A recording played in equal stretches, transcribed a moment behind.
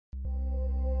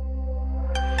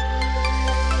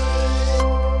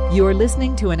You're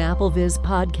listening to an AppleVis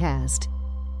podcast.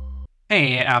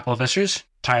 Hey, AppleVisers,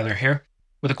 Tyler here,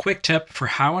 with a quick tip for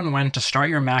how and when to start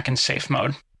your Mac in safe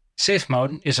mode. Safe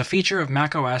mode is a feature of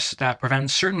macOS that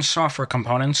prevents certain software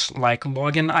components like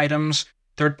login items,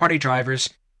 third-party drivers,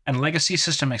 and legacy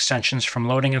system extensions from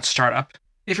loading at startup.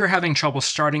 If you're having trouble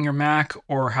starting your Mac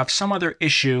or have some other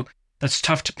issue that's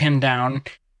tough to pin down,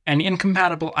 an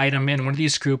incompatible item in one of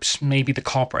these groups may be the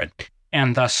culprit,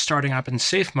 and thus starting up in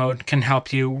safe mode can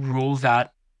help you rule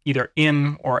that either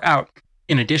in or out.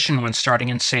 In addition, when starting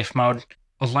in safe mode,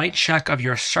 a light check of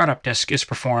your startup disk is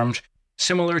performed,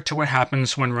 similar to what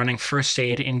happens when running first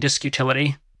aid in Disk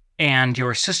Utility, and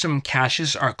your system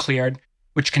caches are cleared,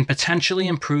 which can potentially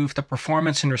improve the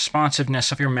performance and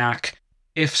responsiveness of your Mac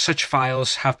if such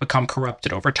files have become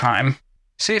corrupted over time.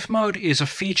 Safe mode is a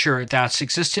feature that's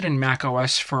existed in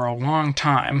macOS for a long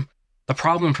time. The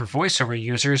problem for VoiceOver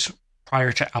users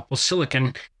prior to Apple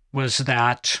Silicon was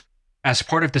that, as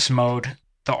part of this mode,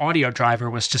 the audio driver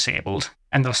was disabled,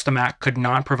 and thus the Mac could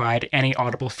not provide any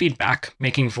audible feedback,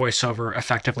 making VoiceOver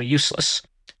effectively useless.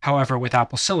 However, with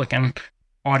Apple Silicon,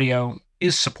 audio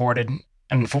is supported,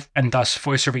 and thus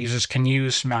VoiceOver users can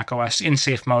use macOS in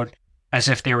safe mode as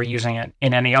if they were using it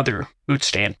in any other boot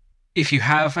state. If you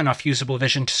have enough usable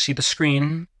vision to see the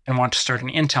screen and want to start an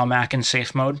Intel Mac in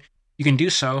safe mode, you can do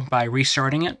so by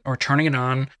restarting it or turning it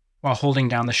on while holding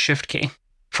down the Shift key.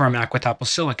 For a Mac with Apple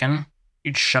Silicon,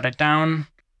 you'd shut it down,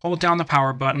 hold down the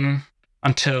power button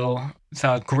until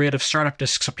the grid of startup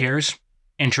disks appears,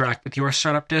 interact with your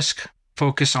startup disk,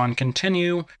 focus on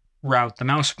Continue, route the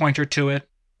mouse pointer to it,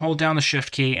 hold down the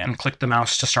Shift key, and click the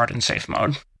mouse to start in safe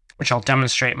mode, which I'll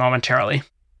demonstrate momentarily.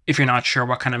 If you're not sure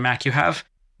what kind of Mac you have,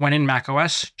 when in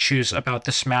macOS, choose About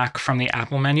This Mac from the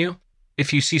Apple menu.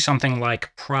 If you see something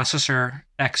like Processor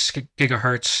X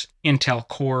gigahertz, Intel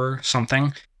Core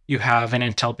something, you have an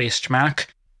Intel-based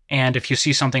Mac. And if you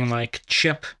see something like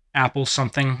Chip Apple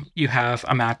something, you have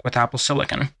a Mac with Apple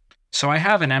Silicon. So I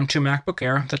have an M2 MacBook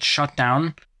Air that's shut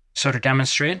down. So to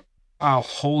demonstrate, I'll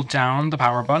hold down the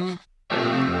power button.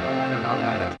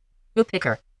 Boot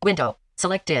picker, window,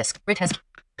 select disk, grid has.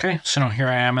 Okay, so now here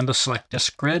I am in the select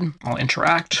disk grid. I'll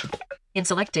interact. In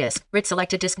select disk, grid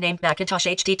selected disk named Macintosh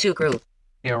HD2 group.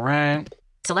 Yeah, right.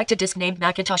 Selected disk named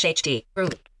Macintosh HD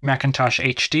group. Macintosh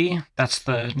HD, that's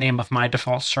the name of my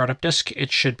default startup disk.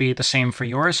 It should be the same for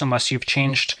yours unless you've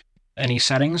changed any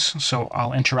settings. So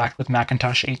I'll interact with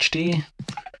Macintosh HD.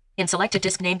 In selected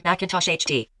disk named Macintosh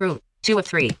HD group 2 of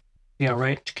 3. Yeah,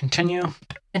 right. Continue.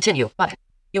 Continue button.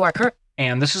 You are current.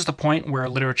 And this is the point where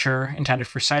literature intended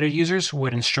for sighted users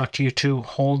would instruct you to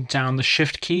hold down the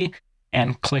Shift key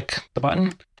and click the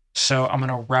button. So I'm going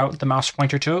to route the mouse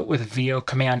pointer to it with VO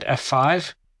Command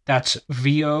F5. That's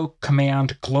VO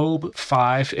Command Globe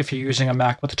 5 if you're using a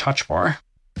Mac with a touch bar.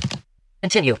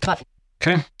 Continue button.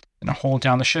 Okay, I'm going to hold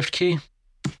down the Shift key.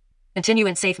 Continue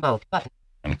in safe mode button.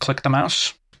 And click the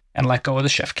mouse and let go of the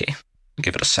Shift key.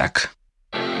 Give it a sec.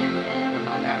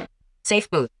 Safe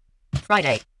boot.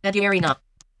 Friday, February 9th.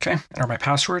 Okay, enter my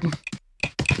password.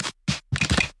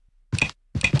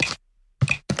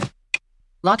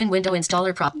 Login window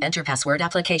installer prop. Enter password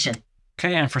application.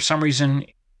 Okay, and for some reason,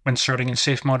 when starting in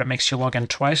safe mode, it makes you log in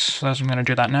twice. So I'm going to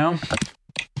do that now.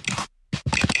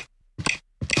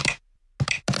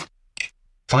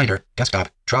 Finder, desktop,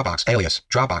 Dropbox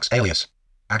alias.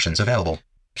 Actions available.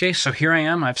 Okay, so here I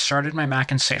am. I've started my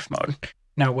Mac in safe mode.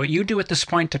 Now, what you do at this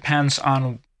point depends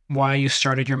on why you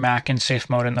started your Mac in safe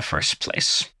mode in the first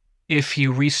place. If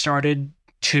you restarted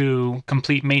to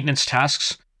complete maintenance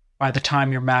tasks, by the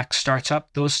time your Mac starts up,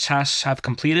 those tasks have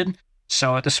completed.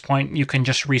 So at this point, you can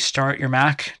just restart your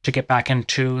Mac to get back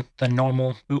into the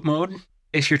normal boot mode.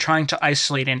 If you're trying to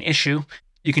isolate an issue,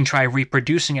 you can try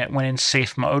reproducing it when in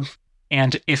safe mode.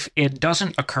 And if it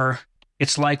doesn't occur,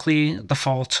 it's likely the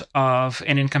fault of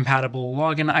an incompatible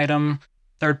login item,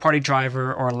 third-party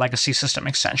driver, or legacy system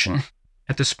extension.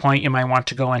 At this point, you might want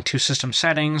to go into System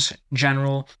Settings,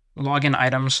 General, Login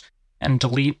Items, and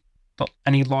delete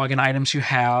any login items you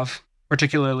have,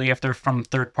 particularly if they're from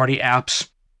third-party apps.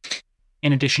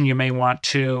 In addition, you may want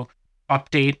to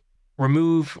update,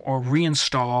 remove, or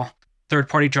reinstall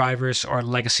third-party drivers or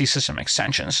legacy system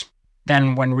extensions.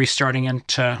 Then when restarting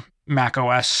into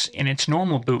macOS in its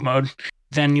normal boot mode,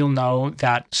 then you'll know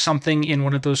that something in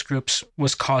one of those groups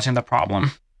was causing the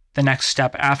problem. The next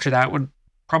step after that would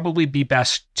probably be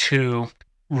best to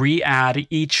re-add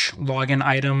each login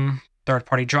item,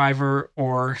 third-party driver,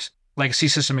 or legacy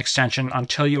system extension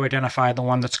until you identify the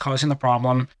one that's causing the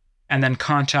problem, and then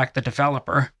contact the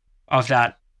developer of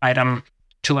that item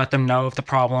to let them know of the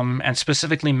problem and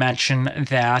specifically mention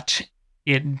that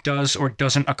it does or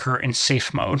doesn't occur in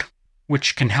safe mode.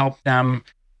 which can help them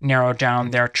narrow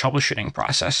down their troubleshooting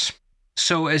process.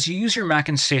 So as you use your Mac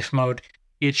in safe mode,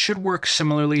 it should work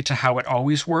similarly to how it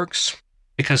always works,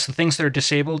 because the things that are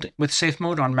disabled with safe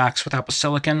mode on Macs with Apple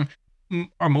Silicon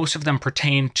are most of them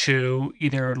pertain to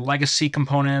either legacy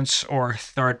components or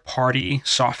third-party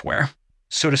software.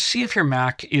 So to see if your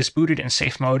Mac is booted in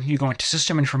safe mode, you go into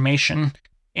System Information,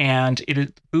 and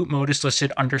boot mode is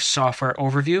listed under Software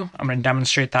Overview. I'm going to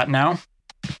demonstrate that now.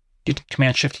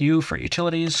 Command-Shift-U for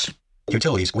Utilities.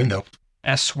 Utilities window.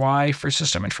 SY for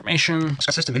System Information.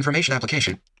 System Information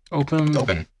application. Open.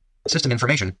 Open. System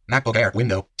Information. MacBook Air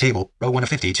window. Table. Row 1 of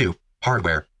 52.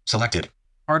 Hardware. Selected.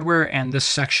 Hardware, and this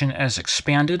section is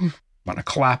expanded. I'm going to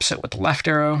collapse it with the left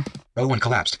arrow. Row 1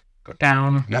 collapsed. Go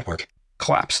down. Network.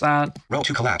 Collapse that. Row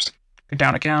 2 collapsed. Go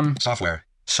down again. Software.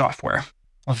 Software.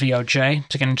 I'll VOJ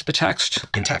to get into the text.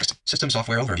 In text. System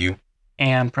Software Overview.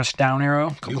 And press down arrow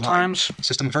a couple New line. times.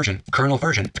 System version. Kernel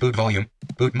version. Boot volume.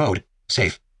 Boot mode.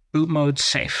 Safe. Boot mode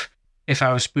safe. If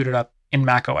I was booted up in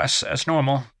macOS as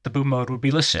normal, the boot mode would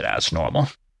be listed as normal.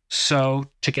 So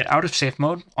to get out of safe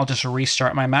mode, I'll just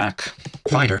restart my Mac.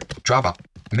 Finder. Dropbox.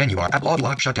 Menu bar. App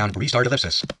log shutdown. Restart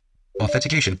ellipsis.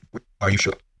 Authentication. Are you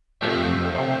sure?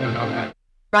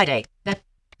 Friday.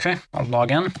 Okay, I'll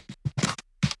log in.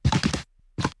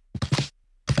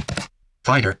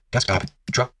 Finder. Desktop.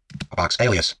 Dropbox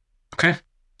alias. Okay,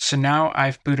 so now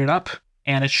I've booted up,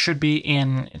 and it should be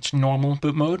in its normal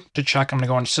boot mode. To check, I'm going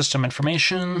to go into System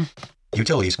Information.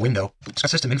 Utilities window.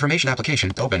 System Information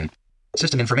application. Open.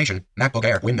 System Information. MacBook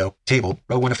Air window. Table.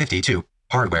 Row 1 of 52.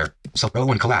 Hardware. Row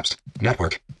 1 collapsed.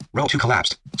 Network. Row 2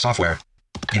 collapsed. Software.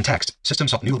 In text.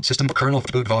 New system kernel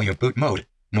boot volume. Boot mode.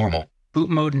 Normal. Boot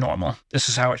mode normal. This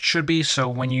is how it should be,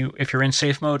 so if you're in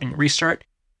safe mode and you restart,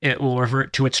 it will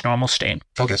revert to its normal state.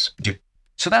 Focus.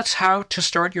 So that's how to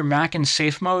start your Mac in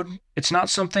safe mode. It's not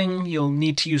something you'll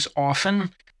need to use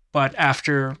often, but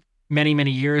after many,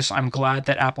 many years, I'm glad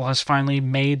that Apple has finally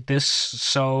made this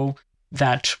so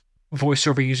that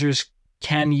VoiceOver users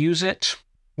can use it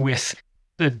with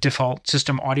the default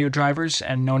system audio drivers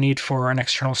and no need for an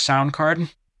external sound card.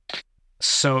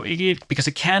 So because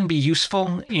it can be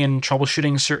useful in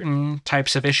troubleshooting certain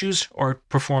types of issues or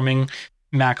performing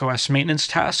macOS maintenance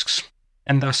tasks.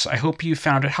 And thus, I hope you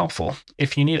found it helpful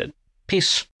if you need it.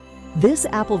 Peace. This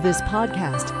AppleVis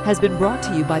podcast has been brought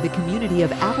to you by the community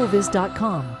of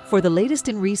applevis.com for the latest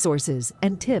in resources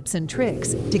and tips and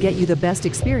tricks to get you the best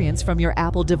experience from your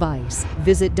Apple device.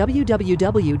 Visit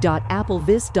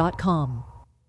www.applevis.com.